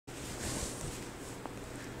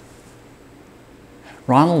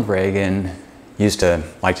Ronald Reagan used to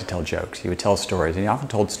like to tell jokes. He would tell stories, and he often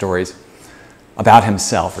told stories about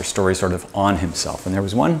himself or stories sort of on himself. And there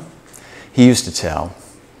was one he used to tell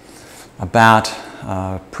about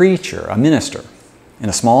a preacher, a minister in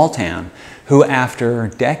a small town who, after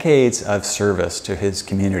decades of service to his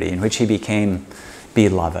community in which he became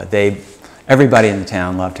beloved, everybody in the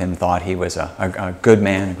town loved him, thought he was a good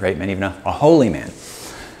man, a great man, even a holy man.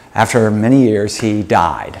 After many years, he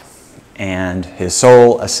died, and his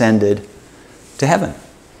soul ascended to heaven.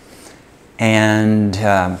 And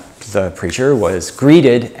the preacher was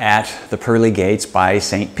greeted at the pearly gates by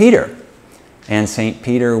St. Peter. And St.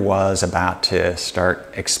 Peter was about to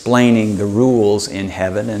start explaining the rules in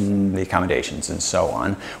heaven and the accommodations and so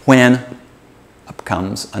on, when up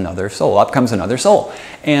comes another soul. Up comes another soul.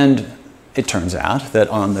 And it turns out that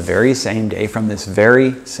on the very same day, from this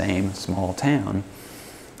very same small town,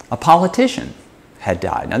 a politician had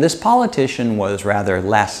died. Now, this politician was rather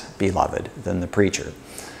less beloved than the preacher,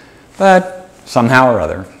 but somehow or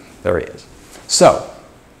other, there he is. So,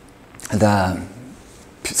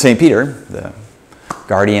 St. Peter, the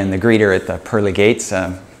guardian, the greeter at the pearly gates,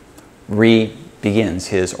 begins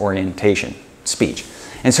his orientation speech.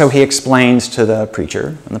 And so he explains to the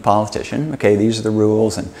preacher and the politician, okay, these are the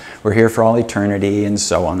rules, and we're here for all eternity, and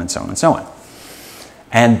so on and so on and so on.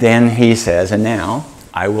 And then he says, and now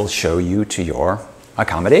I will show you to your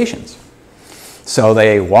accommodations. So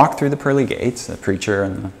they walk through the pearly gates, the preacher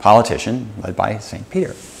and the politician, led by St.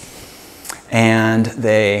 Peter. And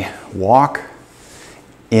they walk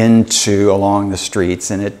along the streets,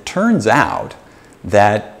 and it turns out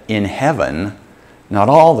that in heaven, not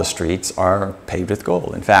all the streets are paved with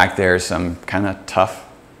gold. In fact, there's some kind of tough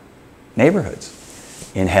neighborhoods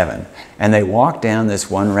in heaven. And they walk down this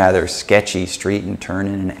one rather sketchy street and turn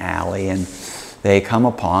in an alley, and they come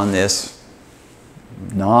upon this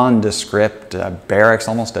nondescript barracks,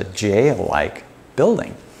 almost a jail-like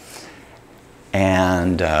building.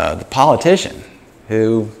 And the politician,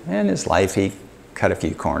 who in his life he cut a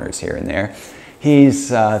few corners here and there, he's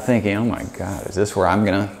thinking, oh my God, is this where I'm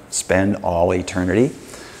going to spend all eternity?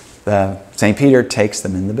 St. Peter takes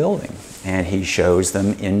them in the building, and he shows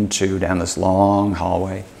them down this long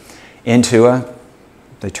hallway,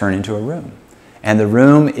 they turn into a room. And the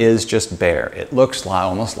room is just bare. It looks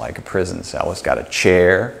almost like a prison cell. It's got a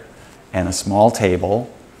chair and a small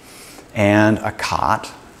table and a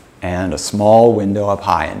cot and a small window up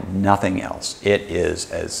high and nothing else. It is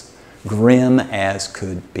as grim as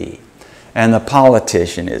could be. And the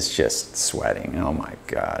politician is just sweating. Oh my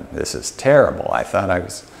God, this is terrible. I thought I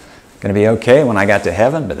was going to be okay when I got to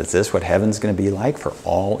heaven, but is this what heaven's going to be like for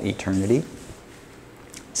all eternity?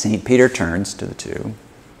 St. Peter turns to the two,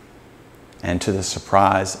 and to the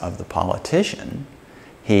surprise of the politician,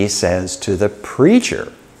 he says to the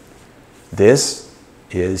preacher, this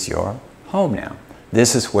is your home now.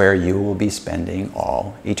 This is where you will be spending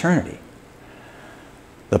all eternity.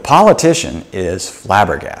 The politician is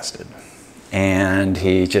flabbergasted, and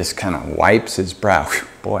he just kind of wipes his brow.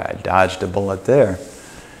 Boy, I dodged a bullet there.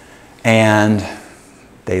 And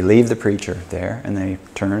they leave the preacher there, and they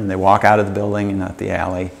turn, they walk out of the building and out the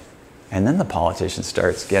alley, and then the politician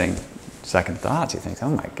starts getting second thoughts. He thinks,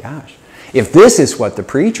 oh my gosh, if this is what the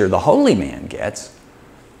preacher, the holy man, gets,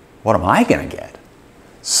 what am I going to get?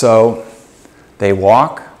 So they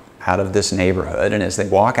walk out of this neighborhood, and as they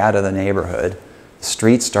walk out of the neighborhood, the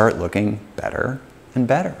streets start looking better and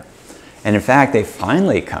better. And in fact, they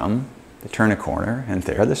finally they turn a corner, and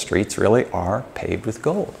there the streets really are paved with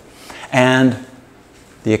gold. And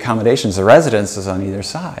the accommodations, the residences on either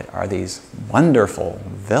side are these wonderful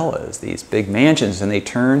villas, these big mansions, and they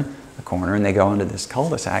turn a corner and they go into this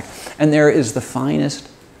cul-de-sac, and there is the finest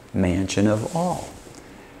mansion of all.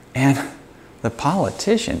 And the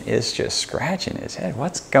politician is just scratching his head.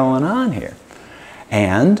 What's going on here?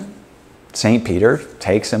 And St. Peter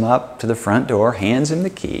takes him up to the front door, hands him the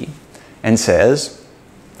key, and says,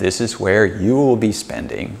 this is where you will be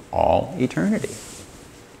spending all eternity.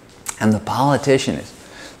 And the politician is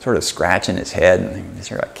sort of scratching his head and thinking, is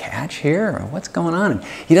there a catch here? Or what's going on? And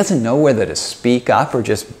he doesn't know whether to speak up or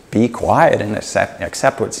just be quiet and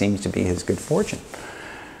accept what seems to be his good fortune.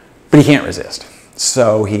 But he can't resist.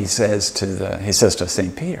 So he says to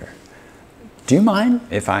St. Peter, do you mind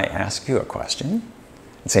if I ask you a question?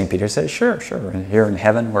 And St. Peter says, sure. Here in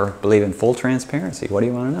heaven, we believe in full transparency. What do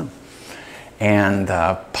you want to know? And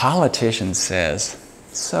the politician says,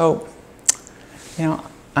 so, I'm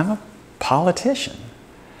a politician,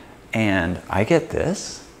 and I get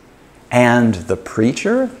this, and the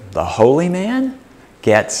preacher, the holy man,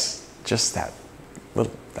 gets just that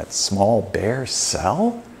small bare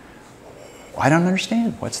cell? I don't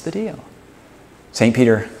understand. What's the deal? St.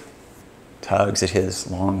 Peter tugs at his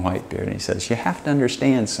long white beard and he says, you have to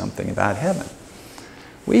understand something about heaven.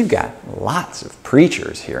 We've got lots of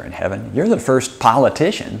preachers here in heaven. You're the first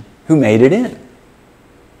politician who made it in.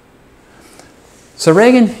 So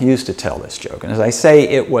Reagan used to tell this joke, and as I say,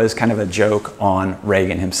 it was kind of a joke on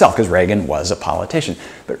Reagan himself, because Reagan was a politician.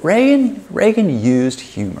 But Reagan used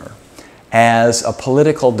humor as a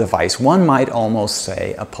political device. One might almost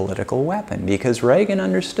say a political weapon, because Reagan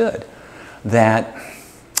understood that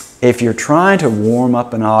if you're trying to warm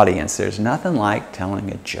up an audience, there's nothing like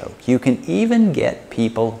telling a joke. You can even get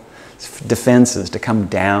people's defenses to come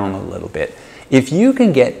down a little bit. If you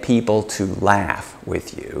can get people to laugh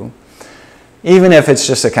with you, even if it's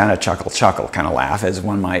just a kind of chuckle kind of laugh, as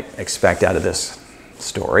one might expect out of this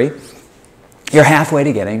story, you're halfway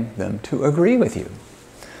to getting them to agree with you.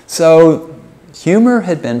 So humor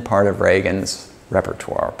had been part of Reagan's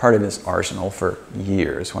repertoire, part of his arsenal for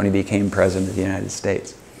years when he became President of the United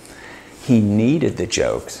States. He needed the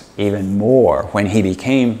jokes even more when he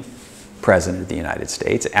became President of the United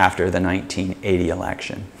States after the 1980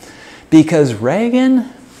 election, because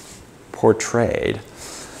Reagan portrayed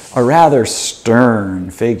a rather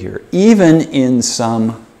stern figure, even in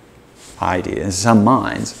some ideas, some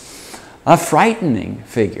minds, a frightening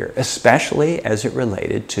figure, especially as it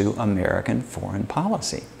related to American foreign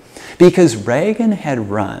policy. Because Reagan had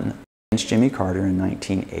run against Jimmy Carter in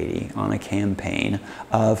 1980 on a campaign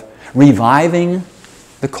of reviving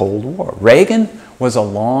the Cold War. Reagan was a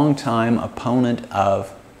longtime opponent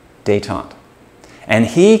of détente, and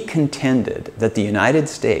he contended that the United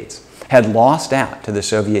States had lost out to the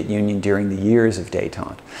Soviet Union during the years of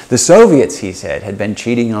détente. The Soviets, he said, had been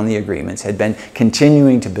cheating on the agreements, had been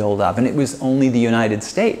continuing to build up, and it was only the United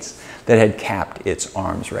States that had capped its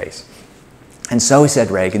arms race. And so, he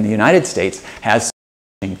said Reagan, the United States has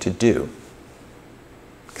something to do,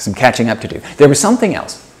 some catching up to do. There was something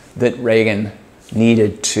else that Reagan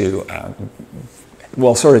needed to,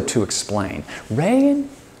 sort of to explain. Reagan,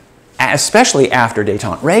 especially after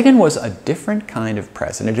détente, Reagan was a different kind of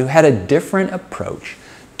president who had a different approach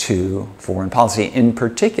to foreign policy, in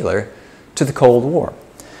particular to the Cold War.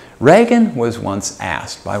 Reagan was once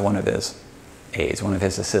asked by one of his aides, one of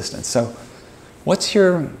his assistants, so what's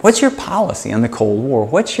your policy on the Cold War?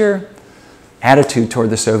 What's your attitude toward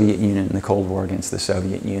the Soviet Union and the Cold War against the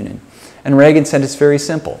Soviet Union? And Reagan said it's very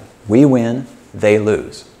simple. We win, they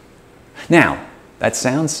lose. Now, that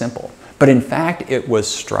sounds simple, but in fact it was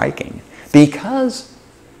striking, because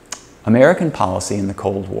American policy in the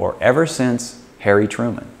Cold War, ever since Harry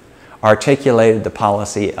Truman, articulated the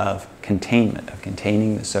policy of containment, of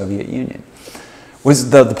containing the Soviet Union.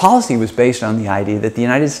 The policy was based on the idea that the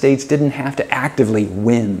United States didn't have to actively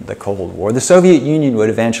win the Cold War. The Soviet Union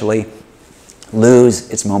would eventually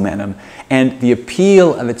lose its momentum, and the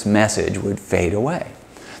appeal of its message would fade away.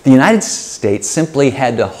 The United States simply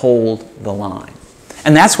had to hold the line.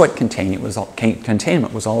 And that's what containment was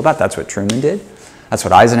all about. That's what Truman did. That's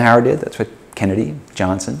what Eisenhower did. That's what Kennedy,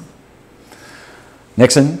 Johnson,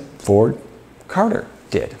 Nixon, Ford, Carter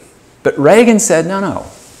did. But Reagan said, no,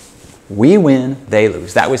 we win, they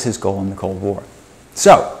lose. That was his goal in the Cold War.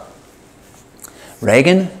 So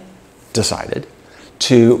Reagan decided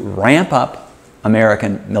to ramp up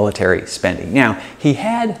American military spending. Now, he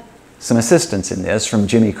had some assistance in this from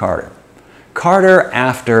Jimmy Carter. Carter,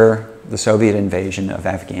 after the Soviet invasion of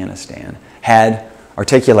Afghanistan, had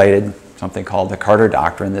articulated something called the Carter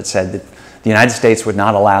Doctrine that said that the United States would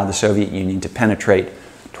not allow the Soviet Union to penetrate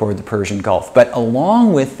toward the Persian Gulf. But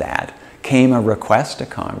along with that came a request to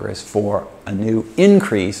Congress for a new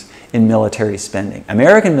increase in military spending.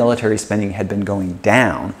 American military spending had been going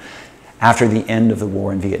down after the end of the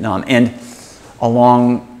war in Vietnam. And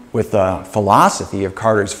along with the philosophy of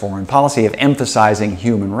Carter's foreign policy of emphasizing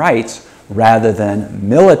human rights rather than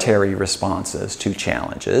military responses to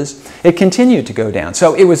challenges, it continued to go down.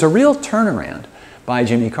 So it was a real turnaround by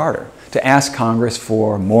Jimmy Carter to ask Congress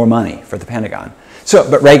for more money for the Pentagon.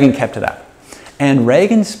 But Reagan kept it up. And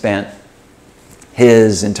Reagan spent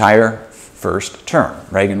his entire first term.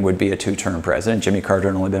 Reagan would be a two-term president. Jimmy Carter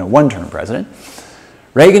had only been a one-term president.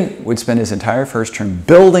 Reagan would spend his entire first term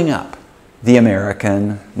building up the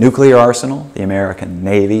American nuclear arsenal, the American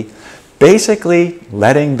Navy, basically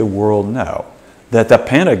letting the world know that the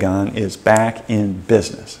Pentagon is back in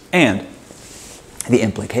business. And the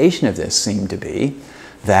implication of this seemed to be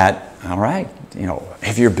that, all right,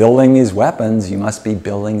 if you're building these weapons, you must be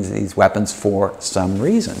building these weapons for some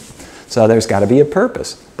reason. So there's got to be a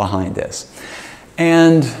purpose behind this.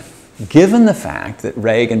 And given the fact that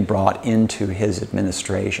Reagan brought into his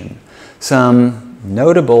administration some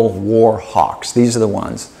notable war hawks, these are the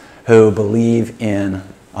ones who believe in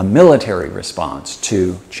a military response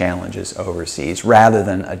to challenges overseas rather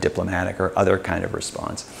than a diplomatic or other kind of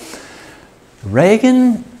response.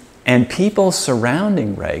 Reagan and people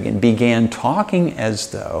surrounding Reagan began talking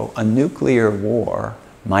as though a nuclear war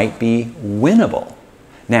might be winnable.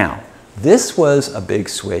 Now, this was a big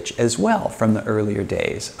switch as well from the earlier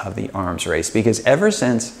days of the arms race, because ever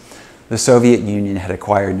since the Soviet Union had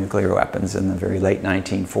acquired nuclear weapons in the very late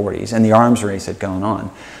 1940s and the arms race had gone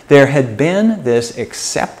on, there had been this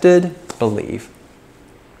accepted belief,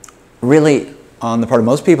 really on the part of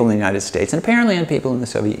most people in the United States, and apparently on people in the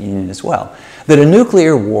Soviet Union as well, that a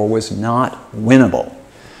nuclear war was not winnable.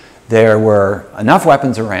 There were enough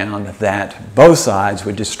weapons around that both sides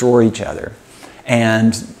would destroy each other,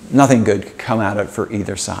 and nothing good could come out of it for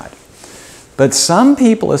either side. But some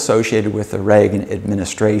people associated with the Reagan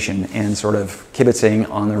administration and sort of kibitzing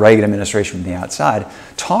on the Reagan administration from the outside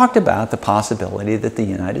talked about the possibility that the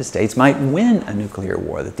United States might win a nuclear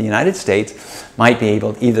war, that the United States might be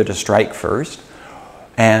able either to strike first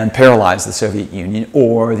and paralyze the Soviet Union,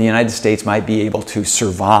 or the United States might be able to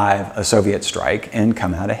survive a Soviet strike and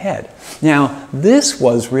come out ahead. Now, this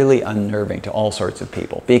was really unnerving to all sorts of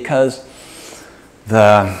people, because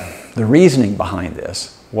the reasoning behind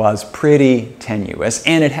this was pretty tenuous,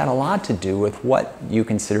 and it had a lot to do with what you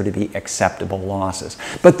consider to be acceptable losses.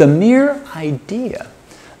 But the mere idea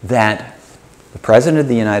that the President of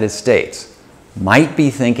the United States might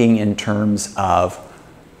be thinking in terms of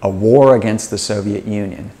a war against the Soviet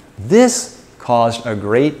Union, this caused a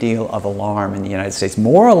great deal of alarm in the United States,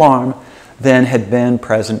 more alarm than had been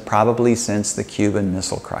present probably since the Cuban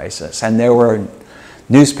Missile Crisis. And there were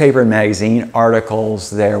newspaper and magazine articles,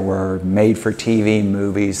 there were made-for-TV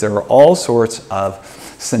movies, there were all sorts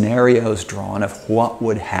of scenarios drawn of what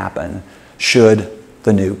would happen should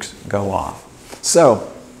the nukes go off.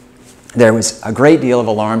 So there was a great deal of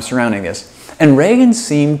alarm surrounding this, and Reagan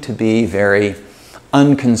seemed to be very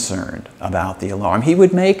unconcerned about the alarm. He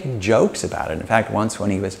would make jokes about it. In fact, once when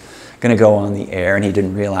he was going to go on the air and he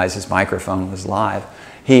didn't realize his microphone was live,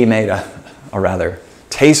 he made a rather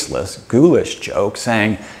tasteless, ghoulish joke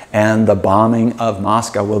saying, "And the bombing of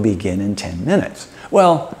Moscow will begin in 10 minutes.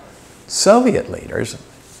 Well, Soviet leaders,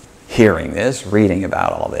 hearing this, reading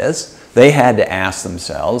about all this, they had to ask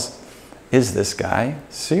themselves, is this guy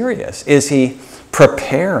serious? Is he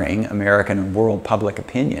preparing American and world public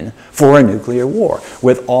opinion for a nuclear war?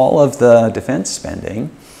 With all of the defense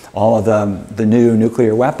spending, all of the new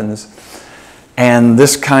nuclear weapons, and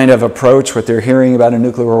this kind of approach, what they're hearing about a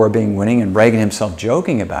nuclear war being winning, and Reagan himself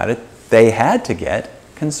joking about it, they had to get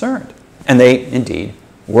concerned. And they indeed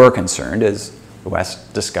were concerned, as the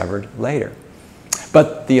West discovered later.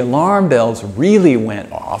 But the alarm bells really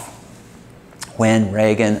went off when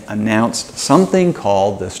Reagan announced something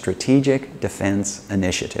called the Strategic Defense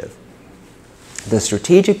Initiative. The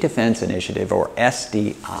Strategic Defense Initiative, or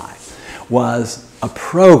SDI, was a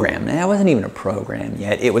program. Now, it wasn't even a program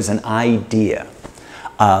yet. It was an idea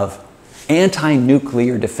of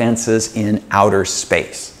anti-nuclear defenses in outer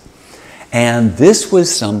space. And this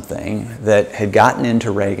was something that had gotten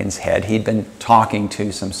into Reagan's head. He'd been talking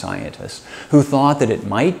to some scientists who thought that it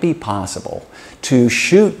might be possible to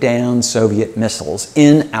shoot down Soviet missiles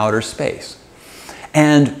in outer space.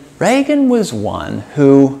 And Reagan was one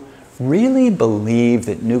who really believed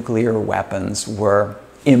that nuclear weapons were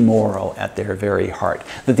immoral at their very heart,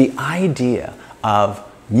 that the idea of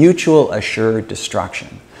mutual assured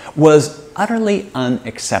destruction was utterly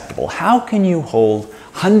unacceptable. How can you hold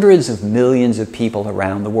hundreds of millions of people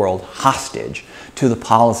around the world hostage to the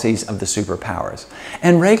policies of the superpowers?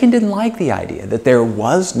 And Reagan didn't like the idea that there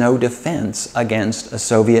was no defense against a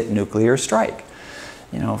Soviet nuclear strike.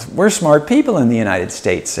 You know, we're smart people in the United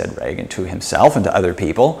States, said Reagan to himself and to other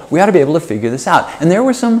people. We ought to be able to figure this out. And there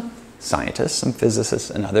were some scientists, some physicists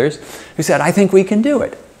and others who said, I think we can do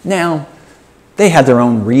it. Now, they had their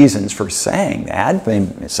own reasons for saying that.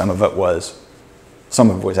 Some of it was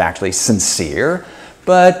actually sincere,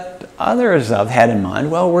 but others have had in mind,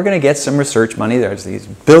 well, we're going to get some research money. There's these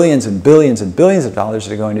billions and billions and billions of dollars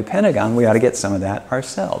that are going to Pentagon. We ought to get some of that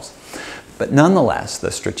ourselves. But nonetheless, the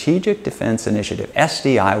Strategic Defense Initiative,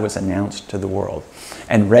 SDI, was announced to the world.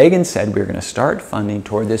 And Reagan said we're going to start funding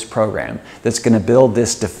toward this program that's going to build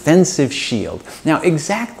this defensive shield. Now,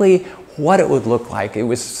 exactly what it would look like, it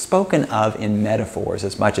was spoken of in metaphors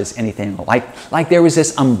as much as anything, like there was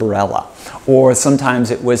this umbrella, or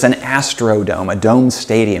sometimes it was an astrodome, a domed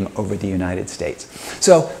stadium over the United States.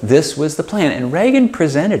 So this was the plan, and Reagan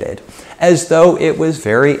presented it as though it was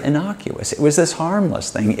very innocuous. It was this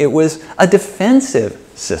harmless thing. It was a defensive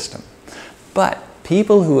system. But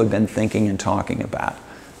people who had been thinking and talking about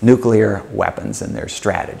nuclear weapons and their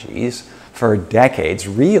strategies for decades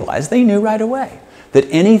realized, they knew right away, that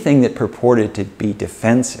anything that purported to be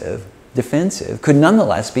defensive could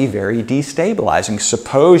nonetheless be very destabilizing.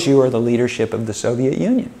 Suppose you are the leadership of the Soviet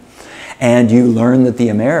Union and you learn that the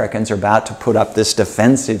Americans are about to put up this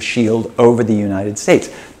defensive shield over the United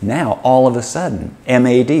States. Now, all of a sudden,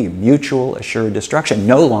 MAD, mutual assured destruction,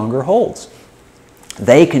 no longer holds.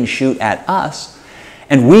 They can shoot at us,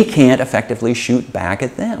 and we can't effectively shoot back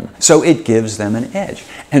at them. So it gives them an edge.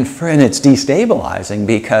 And it's destabilizing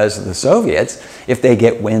because the Soviets, if they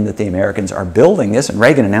get wind that the Americans are building this, and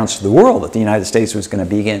Reagan announced to the world that the United States was going to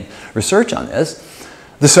begin research on this,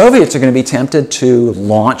 the Soviets are going to be tempted to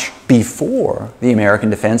launch before the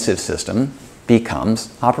American defensive system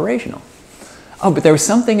becomes operational. Oh, but there was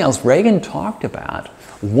something else Reagan talked about.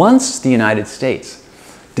 Once the United States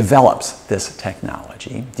develops this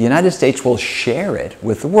technology, the United States will share it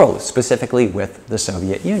with the world, specifically with the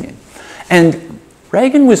Soviet Union. And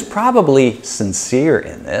Reagan was probably sincere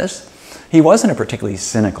in this. He wasn't a particularly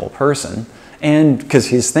cynical person. And because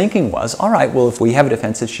his thinking was, all right, well, if we have a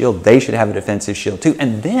defensive shield, they should have a defensive shield too.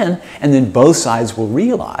 And then both sides will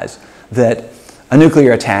realize that a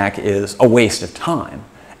nuclear attack is a waste of time.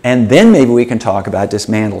 And then maybe we can talk about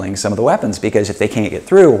dismantling some of the weapons, because if they can't get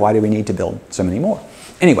through, why do we need to build so many more?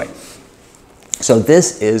 Anyway, so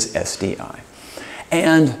this is SDI.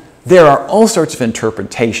 And there are all sorts of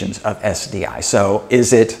interpretations of SDI. So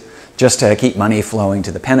is it just to keep money flowing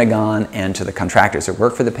to the Pentagon and to the contractors that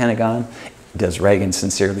work for the Pentagon? Does Reagan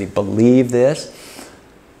sincerely believe this?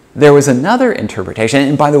 There was another interpretation,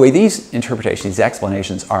 and by the way, these interpretations, these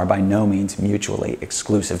explanations are by no means mutually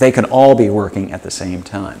exclusive. They could all be working at the same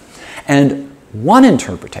time. And one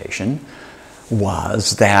interpretation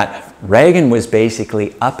was that Reagan was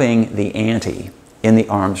basically upping the ante in the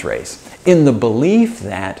arms race, in the belief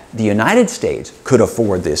that the United States could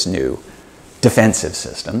afford this new defensive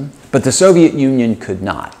system, but the Soviet Union could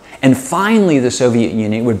not. And finally, the Soviet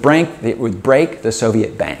Union would break the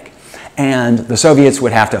Soviet bank. And the Soviets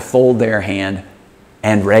would have to fold their hand,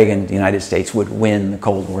 and Reagan, the United States, would win the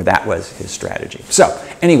Cold War. That was his strategy. So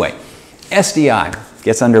anyway, SDI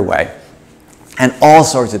gets underway, and all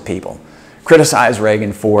sorts of people criticize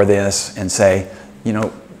Reagan for this and say, you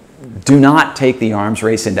know, do not take the arms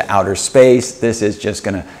race into outer space. This is just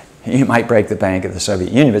going to, you might break the bank of the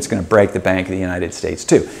Soviet Union, but it's going to break the bank of the United States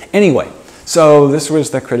too. Anyway, so this was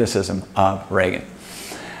the criticism of Reagan.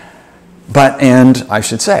 And I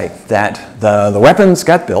should say that the weapons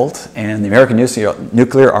got built, and the American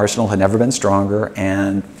nuclear arsenal had never been stronger,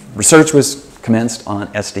 and research was commenced on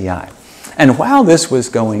SDI. And while this was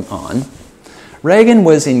going on, Reagan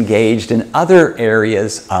was engaged in other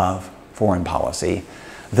areas of foreign policy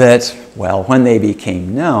that, well, when they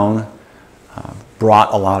became known,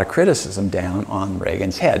 brought a lot of criticism down on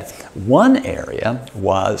Reagan's head. One area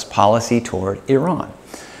was policy toward Iran.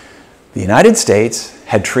 The United States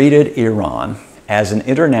had treated Iran as an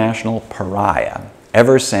international pariah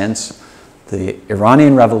ever since the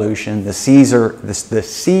Iranian Revolution, the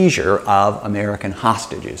seizure of American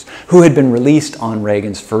hostages who had been released on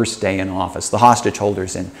Reagan's first day in office. The hostage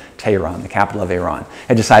holders in Tehran, the capital of Iran,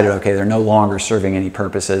 had decided, okay, they're no longer serving any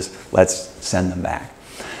purposes, let's send them back.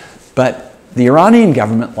 But the Iranian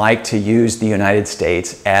government liked to use the United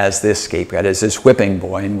States as this scapegoat, as this whipping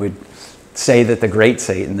boy, and would say that the Great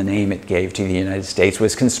Satan, the name it gave to the United States,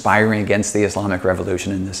 was conspiring against the Islamic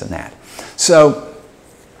Revolution and this and that. So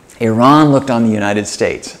Iran looked on the United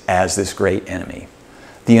States as this great enemy.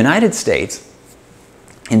 The United States,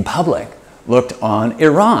 in public, looked on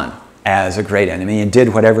Iran as a great enemy and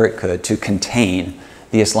did whatever it could to contain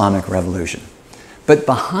the Islamic Revolution. But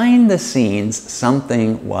behind the scenes,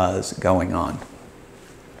 something was going on.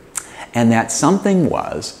 And that something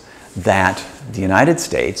was that the United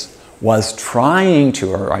States was trying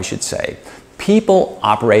to, or I should say, people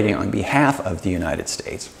operating on behalf of the United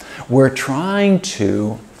States were trying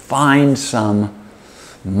to find some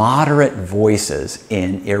moderate voices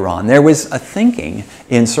in Iran. There was a thinking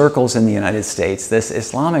in circles in the United States that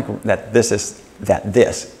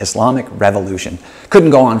this Islamic revolution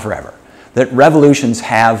couldn't go on forever. That revolutions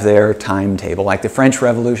have their timetable, like the French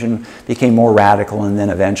Revolution became more radical and then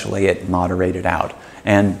eventually it moderated out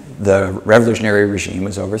and the revolutionary regime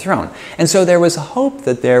was overthrown. And so there was a hope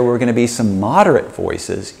that there were going to be some moderate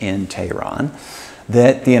voices in Tehran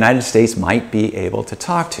that the United States might be able to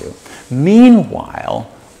talk to. Meanwhile,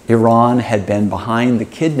 Iran had been behind the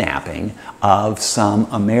kidnapping of some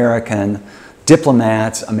American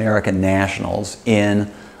diplomats, American nationals in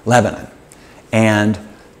Lebanon. And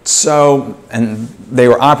they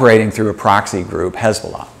were operating through a proxy group,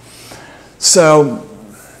 Hezbollah. So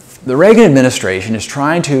the Reagan administration is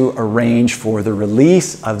trying to arrange for the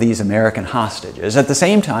release of these American hostages at the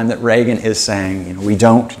same time that Reagan is saying, you know, we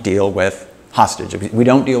don't deal with hostages, we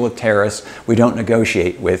don't deal with terrorists, we don't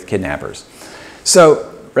negotiate with kidnappers.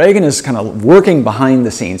 So Reagan is kind of working behind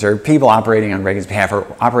the scenes, or people operating on Reagan's behalf are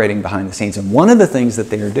operating behind the scenes. And one of the things that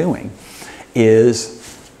they are doing is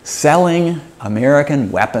selling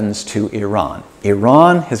American weapons to Iran.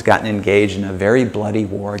 Iran has gotten engaged in a very bloody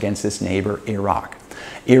war against its neighbor, Iraq.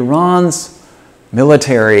 Iran's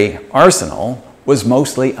military arsenal was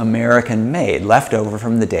mostly American-made, left over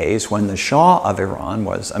from the days when the Shah of Iran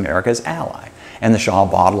was America's ally, and the Shah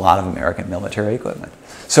bought a lot of American military equipment.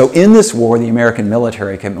 So in this war, the American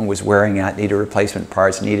military equipment was wearing out, needed replacement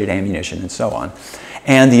parts, needed ammunition, and so on.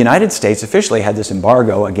 And the United States officially had this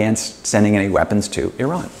embargo against sending any weapons to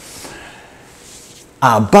Iran.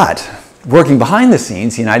 But working behind the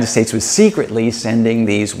scenes, the United States was secretly sending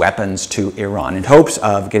these weapons to Iran in hopes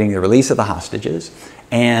of getting the release of the hostages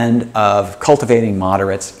and of cultivating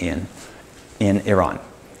moderates in Iran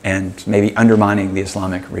and maybe undermining the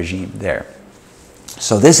Islamic regime there.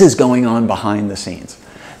 So this is going on behind the scenes.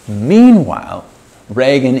 Meanwhile,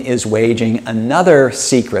 Reagan is waging another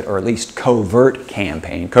secret, or at least covert,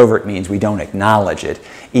 campaign. Covert means we don't acknowledge it,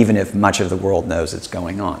 even if much of the world knows it's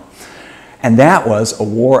going on. And that was a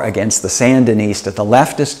war against the Sandinista, the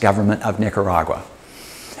leftist government of Nicaragua.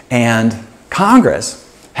 And Congress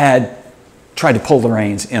had tried to pull the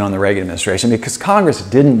reins in on the Reagan administration because Congress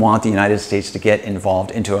didn't want the United States to get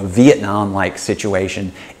involved into a Vietnam-like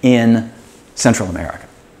situation in Central America.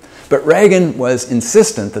 But Reagan was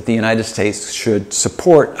insistent that the United States should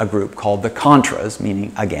support a group called the Contras,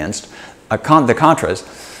 meaning against, the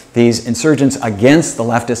Contras, these insurgents against the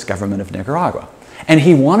leftist government of Nicaragua. And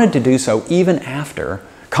he wanted to do so even after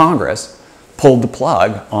Congress pulled the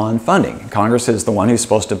plug on funding. Congress is the one who's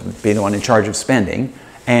supposed to be the one in charge of spending.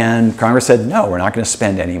 And Congress said, no, we're not going to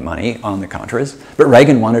spend any money on the Contras. But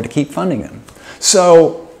Reagan wanted to keep funding them.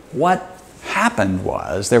 So what happened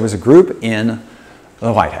was there was a group in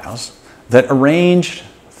the White House that arranged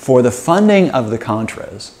for the funding of the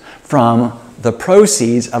Contras from the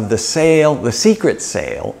proceeds of the sale, the secret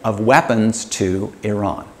sale of weapons to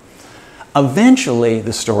Iran. Eventually,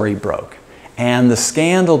 the story broke, and the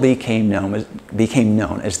scandal became known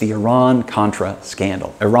as the Iran-Contra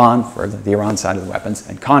scandal. Iran for the Iran side of the weapons,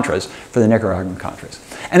 and Contras for the Nicaraguan Contras.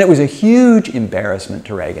 And it was a huge embarrassment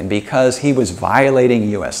to Reagan because he was violating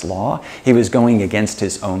U.S. law. He was going against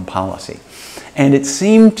his own policy. And it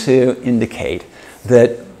seemed to indicate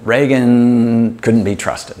that Reagan couldn't be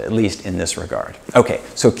trusted, at least in this regard. Okay,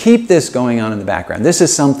 so keep this going on in the background. This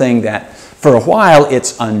is something that for a while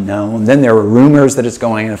it's unknown, then there were rumors that it's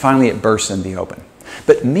going on, and finally it bursts in the open.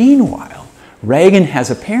 But meanwhile, Reagan has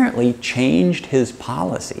apparently changed his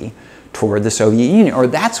policy toward the Soviet Union, or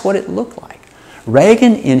that's what it looked like.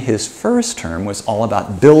 Reagan in his first term was all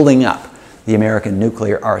about building up the American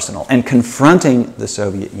nuclear arsenal and confronting the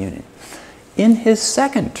Soviet Union. In his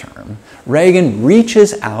second term, Reagan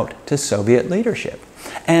reaches out to Soviet leadership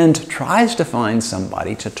and tries to find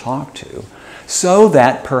somebody to talk to so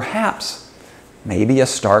that perhaps maybe a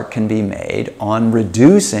start can be made on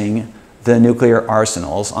reducing the nuclear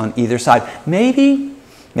arsenals on either side. Maybe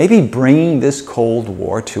bringing this Cold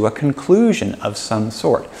War to a conclusion of some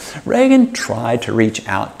sort. Reagan tried to reach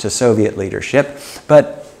out to Soviet leadership,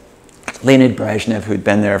 but Leonid Brezhnev, who'd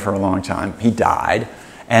been there for a long time, he died.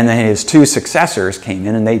 And then his two successors came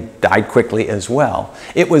in and they died quickly as well.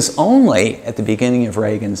 It was only at the beginning of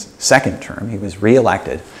Reagan's second term, he was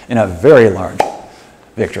reelected in a very large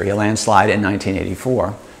victory, a landslide in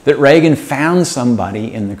 1984, that Reagan found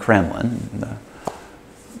somebody in the Kremlin,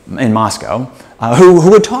 in Moscow, who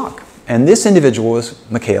would talk. And this individual was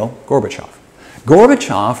Mikhail Gorbachev.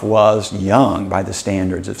 Gorbachev was young by the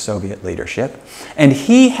standards of Soviet leadership, and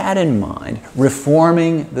he had in mind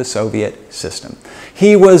reforming the Soviet system.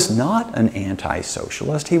 He was not an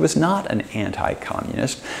anti-socialist, he was not an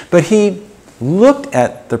anti-communist, but he looked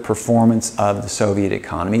at the performance of the Soviet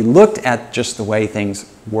economy, looked at just the way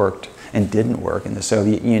things worked and didn't work in the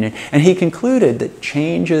Soviet Union, and he concluded that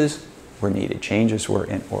changes were needed, changes were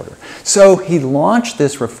in order. So he launched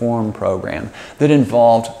this reform program that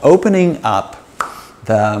involved opening up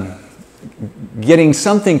getting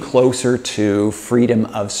something closer to freedom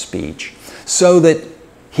of speech so that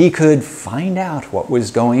he could find out what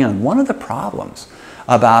was going on. One of the problems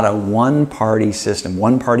about a one-party system,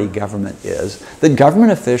 one-party government is that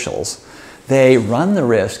government officials, they run the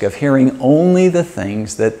risk of hearing only the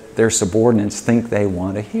things that their subordinates think they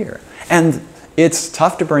want to hear. And it's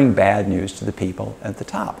tough to bring bad news to the people at the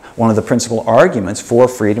top. One of the principal arguments for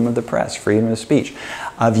freedom of the press, freedom of speech,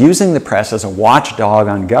 of using the press as a watchdog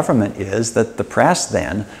on government is that the press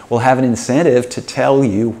then will have an incentive to tell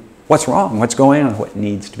you what's wrong, what's going on, what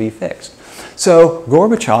needs to be fixed. So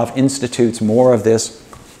Gorbachev institutes more of this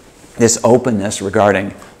openness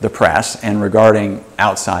regarding the press and regarding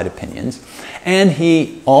outside opinions. And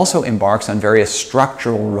he also embarks on various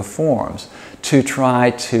structural reforms to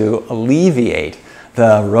try to alleviate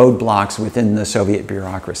the roadblocks within the Soviet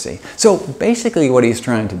bureaucracy. So basically what he's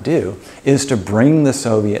trying to do is to bring the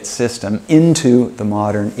Soviet system into the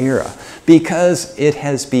modern era, because it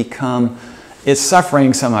has become, it's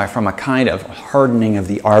suffering from a kind of hardening of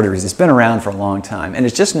the arteries. It's been around for a long time, and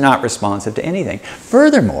it's just not responsive to anything.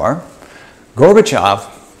 Furthermore, Gorbachev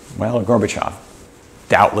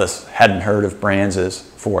doubtless hadn't heard of Brands's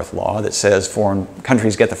fourth law that says foreign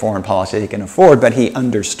countries get the foreign policy they can afford, but he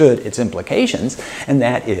understood its implications, and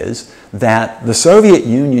that is that the Soviet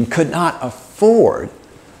Union could not afford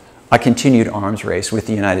a continued arms race with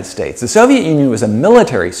the United States. The Soviet Union was a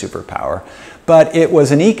military superpower, but it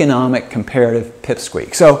was an economic comparative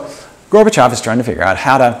pipsqueak. So Gorbachev is trying to figure out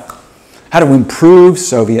how to improve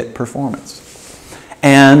Soviet performance.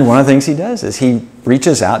 And one of the things he does is he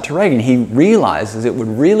reaches out to Reagan. He realizes it would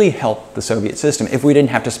really help the Soviet system if we didn't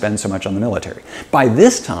have to spend so much on the military. By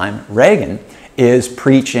this time, Reagan is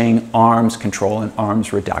preaching arms control and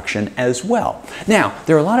arms reduction as well. Now,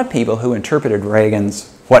 there are a lot of people who interpreted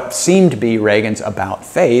what seemed to be Reagan's about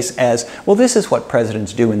face as, well, this is what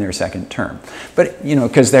presidents do in their second term. But,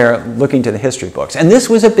 because they're looking to the history books. And this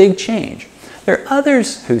was a big change. There are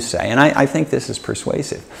others who say, and I think this is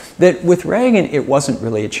persuasive, that with Reagan it wasn't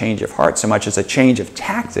really a change of heart so much as a change of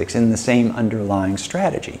tactics in the same underlying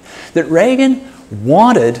strategy. That Reagan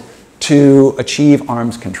wanted to achieve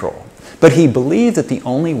arms control, but he believed that the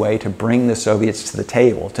only way to bring the Soviets to the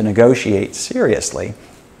table to negotiate seriously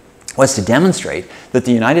was to demonstrate that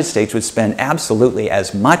the United States would spend absolutely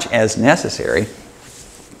as much as necessary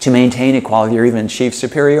to maintain equality or even achieve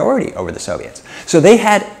superiority over the Soviets. So they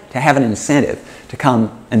had to have an incentive to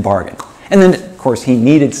come and bargain. And then, of course, he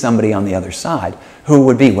needed somebody on the other side who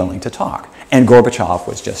would be willing to talk. And Gorbachev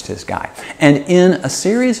was just his guy. And in a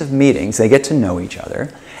series of meetings, they get to know each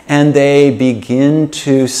other, and they begin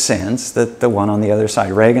to sense that the one on the other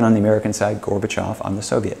side, Reagan on the American side, Gorbachev on the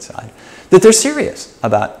Soviet side, that they're serious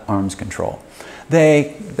about arms control.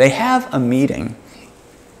 They have a meeting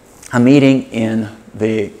in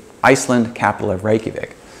the Iceland capital of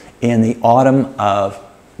Reykjavik in the autumn of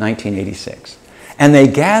 1986. And they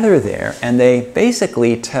gather there and they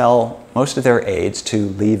basically tell most of their aides to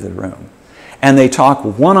leave the room. And they talk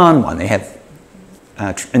one-on-one. They have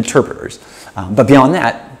interpreters. But beyond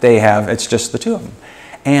that, it's just the two of them.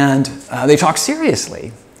 And they talk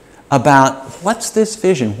seriously about what's this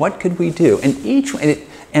vision? What could we do?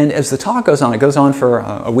 And as the talk goes on, it goes on for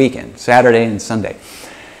a weekend, Saturday and Sunday.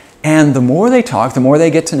 And the more they talk, the more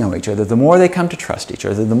they get to know each other, the more they come to trust each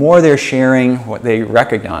other, the more they're sharing what they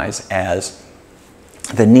recognize as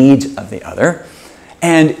the needs of the other.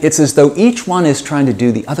 And it's as though each one is trying to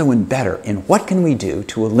do the other one better in what can we do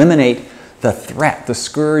to eliminate the threat, the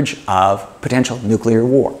scourge of potential nuclear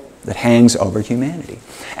war that hangs over humanity.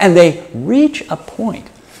 And they reach a point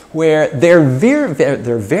where they're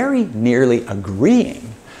very nearly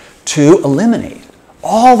agreeing to eliminate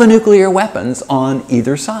all the nuclear weapons on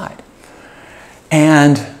either side.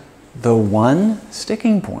 And the one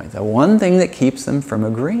sticking point, the one thing that keeps them from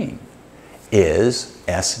agreeing is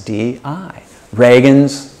SDI,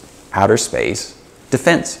 Reagan's outer space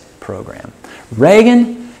defense program.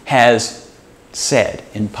 Reagan has said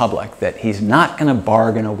in public that he's not going to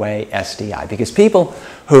bargain away SDI because people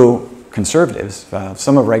who, conservatives,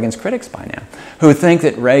 some of Reagan's critics by now, who think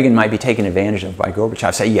that Reagan might be taken advantage of by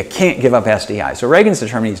Gorbachev, say you can't give up SDI. So Reagan's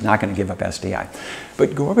determined he's not going to give up SDI.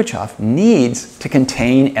 But Gorbachev needs to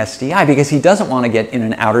contain SDI because he doesn't want to get in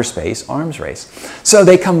an outer space arms race. So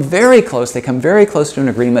they come very close to an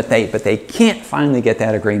agreement, but they can't finally get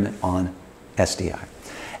that agreement on SDI.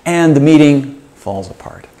 And the meeting falls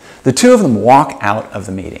apart. The two of them walk out of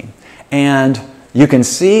the meeting, and you can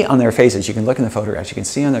see on their faces, you can look in the photographs, you can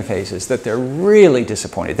see on their faces that they're really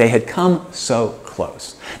disappointed. They had come so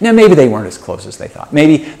close. Now, maybe they weren't as close as they thought.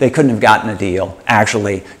 Maybe they couldn't have gotten a deal,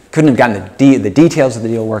 actually, couldn't have gotten the details of the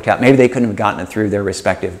deal worked out. Maybe they couldn't have gotten it through their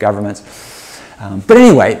respective governments. But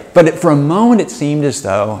anyway, for a moment it seemed as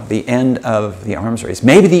though the end of the arms race,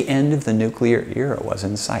 maybe the end of the nuclear era was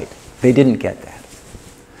in sight. They didn't get that.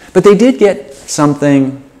 But they did get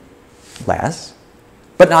something less,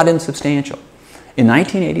 but not insubstantial. In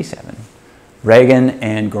 1987, Reagan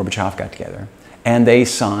and Gorbachev got together, and they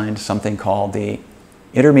signed something called the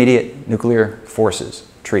Intermediate Nuclear Forces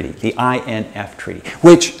Treaty, the INF Treaty,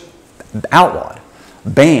 which outlawed,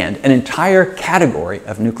 banned an entire category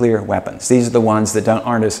of nuclear weapons. These are the ones that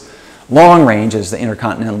aren't as long range as the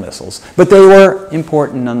intercontinental missiles, but they were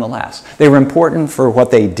important nonetheless. They were important for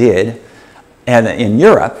what they did in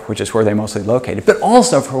Europe, which is where they mostly located, but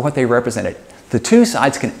also for what they represented. The two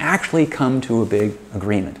sides can actually come to a big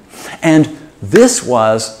agreement. And this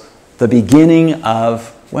was the beginning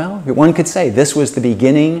of, well, one could say this was the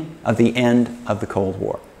beginning of the end of the Cold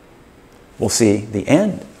War. We'll see the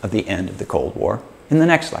end of the Cold War in the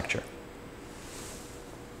next lecture.